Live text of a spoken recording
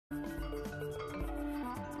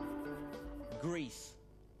Greece,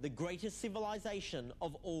 the greatest civilization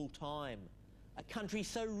of all time. A country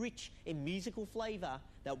so rich in musical flavour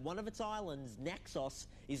that one of its islands, Naxos,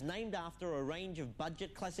 is named after a range of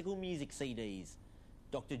budget classical music CDs.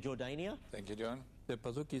 Dr. Jordania? Thank you, John. The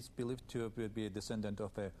bouzouki is believed to be a descendant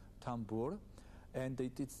of a tambour, and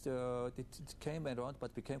it came around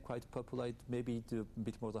but became quite popular maybe a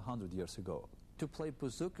bit more than 100 years ago. To play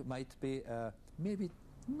bouzouki might be maybe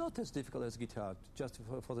not as difficult as guitar, just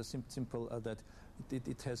for the simple that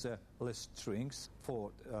it has less strings,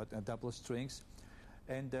 double strings,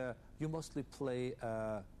 and you mostly play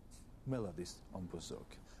melodies on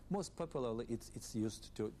bouzouki. Most popularly, it's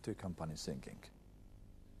used to accompany singing.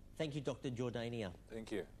 Thank you, Dr. Jordania.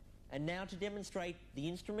 Thank you. And now to demonstrate the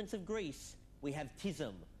instruments of Greece, we have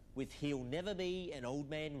TISM with He'll Never Be an Old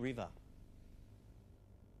Man River.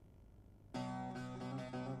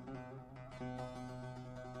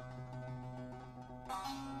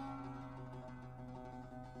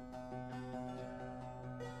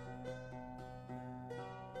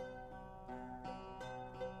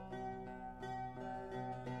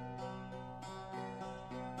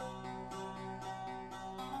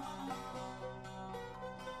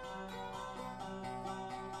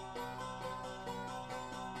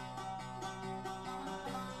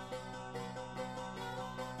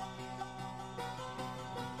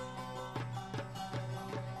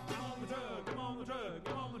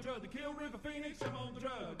 The Kill River Phoenix, I'm on the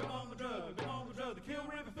drug, I'm on the drug, I'm on the drug, the Kill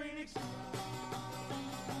River Phoenix.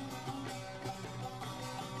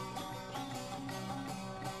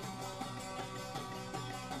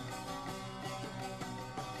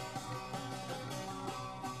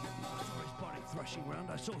 Thrashing round,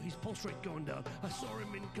 I saw his pulse rate going down. I saw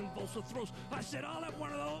him in convulsive throes. I said, I'll have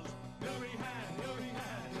one of those. Hillary had, Hillary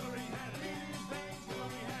had, Hillary had it in his veins.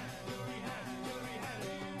 Hillary had, Hillary had, Hillary had it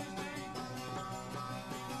in his veins.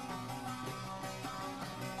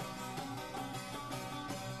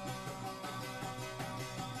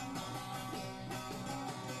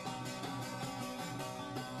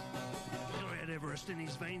 Hillary had Everest in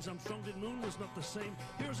his veins. Armstrong did moon was not the same.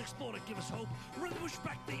 Heroes explore to give us hope. Relinquish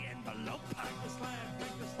back the envelope. Break the slab,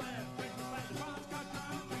 break the slab, break the slab. The bomb's got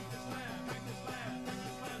time. Break the slab, break the slab, break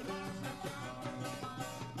the slab. The bomb's got time.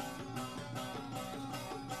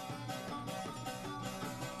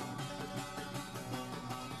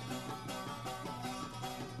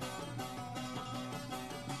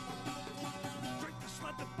 Break the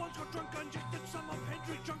slab, the bombs got drunk. I injected some of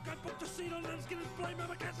Hendrick junk. I booked a seat on and skin his blame. I'm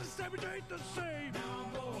a cat and savage, I ain't the same. Now I'm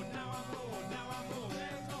bored, now I'm bored, now I'm bored.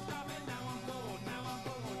 There's no stopping. Now I'm bored, now I'm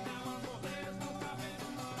bored, now I'm bored. There's no stopping.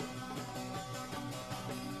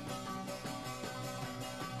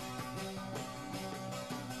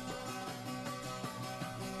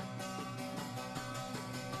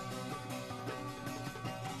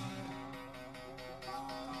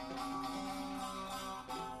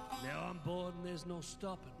 Now I'm bored and there's no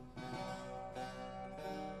stopping.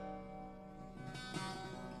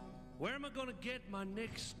 Where am I gonna get my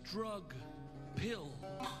next drug, pill?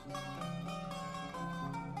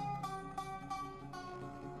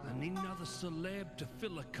 I need another celeb to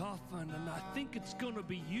fill a coffin, and I think it's gonna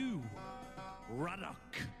be you,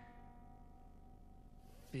 Ruddock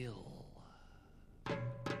Phil.